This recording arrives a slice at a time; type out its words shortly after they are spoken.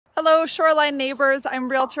Hello, Shoreline neighbors. I'm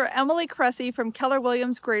Realtor Emily Cressey from Keller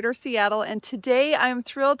Williams Greater Seattle, and today I'm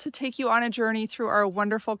thrilled to take you on a journey through our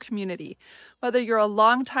wonderful community. Whether you're a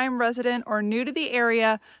longtime resident or new to the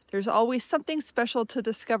area, there's always something special to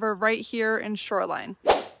discover right here in Shoreline.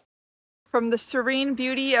 From the serene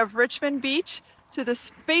beauty of Richmond Beach to the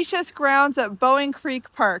spacious grounds at Boeing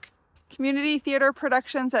Creek Park, community theater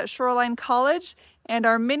productions at Shoreline College, and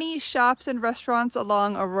our mini shops and restaurants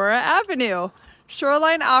along Aurora Avenue,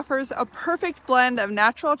 Shoreline offers a perfect blend of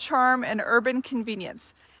natural charm and urban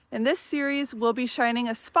convenience. In this series, we'll be shining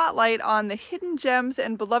a spotlight on the hidden gems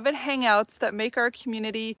and beloved hangouts that make our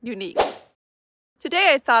community unique.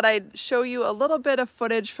 Today, I thought I'd show you a little bit of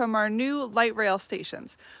footage from our new light rail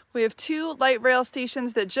stations. We have two light rail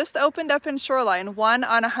stations that just opened up in Shoreline, one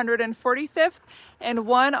on 145th and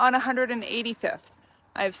one on 185th.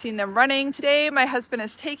 I've seen them running today. My husband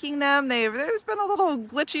is taking them. There's been a little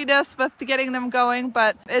glitchiness with getting them going,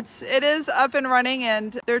 but it is up and running,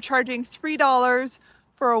 and they're charging $3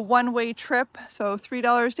 for a one-way trip. So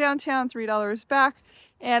 $3 downtown, $3 back.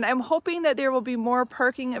 And I'm hoping that there will be more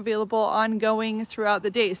parking available ongoing throughout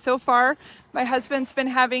the day. So far, my husband's been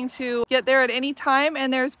having to get there at any time,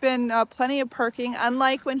 and there's been plenty of parking.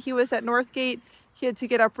 Unlike when he was at Northgate, he had to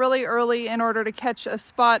get up really early in order to catch a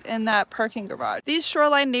spot in that parking garage. These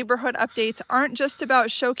Shoreline neighborhood updates aren't just about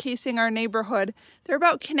showcasing our neighborhood. They're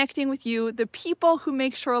about connecting with you, the people who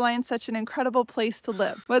make Shoreline such an incredible place to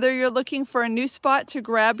live. Whether you're looking for a new spot to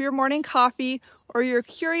grab your morning coffee or you're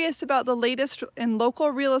curious about the latest in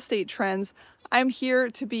local real estate trends, I'm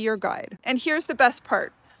here to be your guide. And here's the best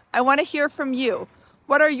part. I want to hear from you.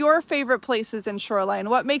 What are your favorite places in Shoreline?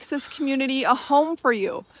 What makes this community a home for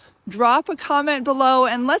you? Drop a comment below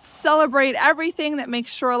and let's celebrate everything that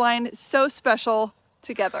makes Shoreline so special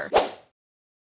together.